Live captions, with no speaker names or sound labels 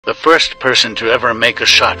The first person to ever make a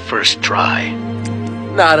shot first try.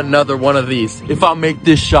 Not another one of these. If I'll make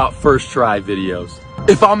this shot first try videos.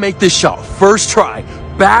 If I'll make this shot first try,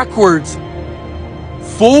 backwards,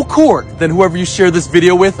 full court, then whoever you share this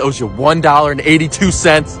video with owes you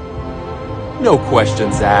 $1.82. No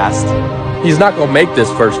questions asked. He's not gonna make this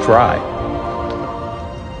first try.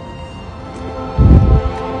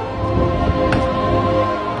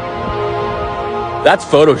 That's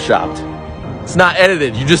photoshopped. It's not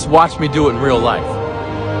edited, you just watched me do it in real life.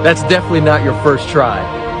 That's definitely not your first try.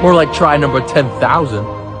 More like try number 10,000.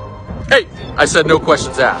 Hey, I said no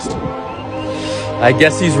questions asked. I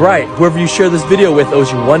guess he's right. Whoever you share this video with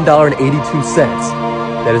owes you $1.82.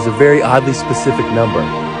 That is a very oddly specific number.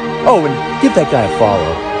 Oh, and give that guy a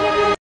follow.